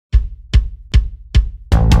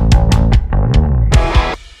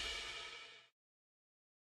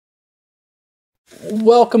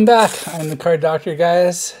Welcome back. I'm the card doctor,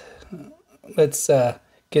 guys. Let's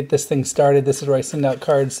get this thing started. This is where I send out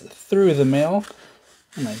cards through the mail.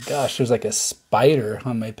 Oh my gosh, there's like a spider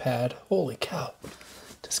on my pad. Holy cow.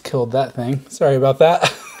 Just killed that thing. Sorry about that.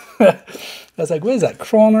 I was like, what is that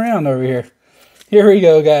crawling around over here? Here we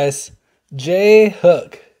go, guys. J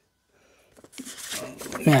Hook.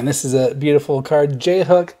 Man, this is a beautiful card. J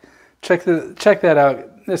Hook. Check that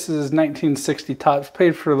out. This is 1960 Topps.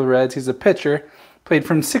 Played for the Reds. He's a pitcher. Played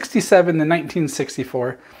from 67 to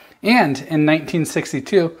 1964. And in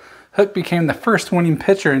 1962, Hook became the first winning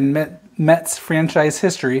pitcher in Mets franchise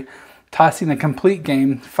history, tossing a complete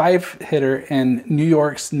game 5-hitter in New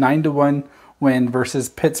York's 9-1 win versus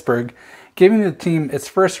Pittsburgh, giving the team its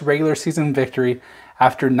first regular season victory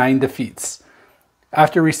after 9 defeats.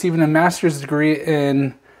 After receiving a master's degree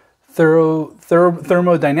in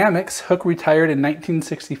thermodynamics, Hook retired in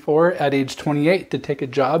 1964 at age 28 to take a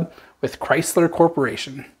job with Chrysler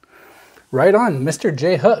Corporation. Right on, Mr.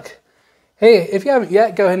 J Hook. Hey, if you haven't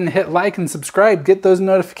yet, go ahead and hit like and subscribe, get those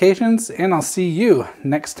notifications, and I'll see you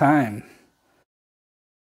next time.